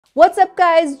What's up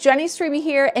guys, Jenny Strebe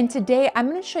here, and today I'm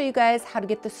going to show you guys how to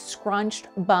get the scrunched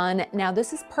bun. Now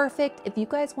this is perfect if you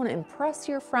guys want to impress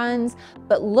your friends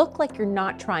but look like you're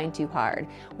not trying too hard.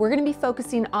 We're going to be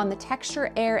focusing on the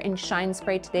Texture Air and Shine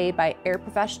Spray today by AIIR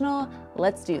Professional.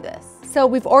 Let's do this. So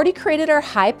we've already created our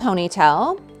high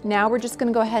ponytail. Now we're just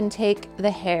going to go ahead and take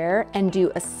the hair and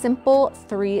do a simple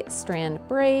 3-strand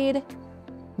braid.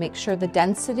 Make sure the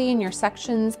density in your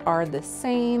sections are the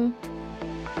same.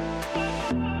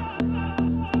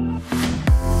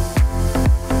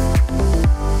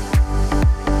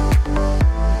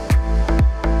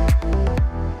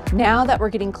 Now that we're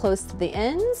getting close to the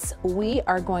ends, we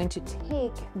are going to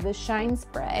take the Shine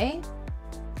Spray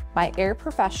by AIIR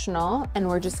Professional and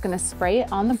we're just gonna spray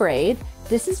it on the braid.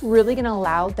 This is really gonna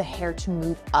allow the hair to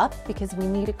move up because we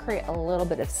need to create a little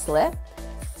bit of slip.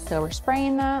 So we're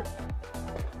spraying that.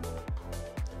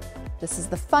 This is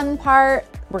the fun part.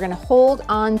 We're gonna hold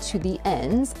on to the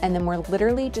ends and then we're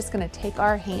literally just gonna take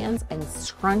our hands and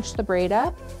scrunch the braid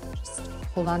up. Just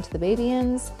hold on to the baby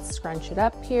ends, scrunch it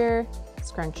up here.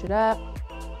 Scrunch it up.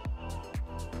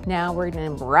 Now we're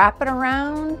going to wrap it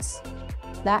around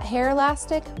that hair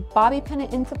elastic, bobby pin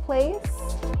it into place.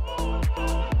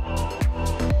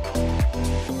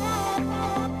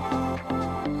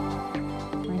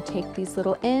 We're going to take these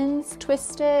little ends,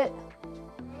 twist it,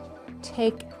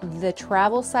 take the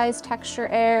travel size Texture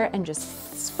Air and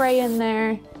just spray in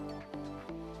there.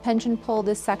 Pinch and pull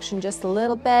this section just a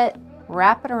little bit,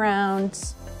 wrap it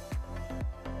around.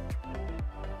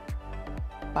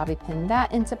 Bobby pin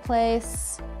that into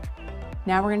place.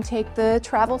 Now we're going to take the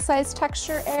travel size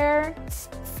Texture Air,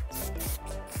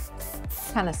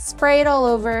 kind of spray it all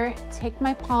over, take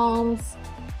my palms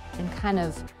and kind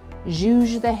of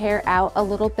zhuzh the hair out a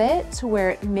little bit to where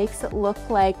it makes it look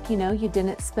like, you know, you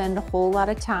didn't spend a whole lot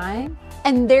of time.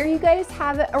 And there you guys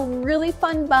have it, a really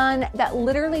fun bun that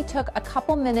literally took a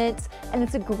couple minutes, and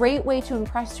it's a great way to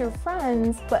impress your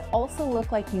friends, but also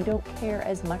look like you don't care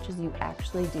as much as you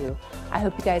actually do. I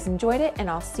hope you guys enjoyed it, and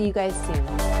I'll see you guys soon.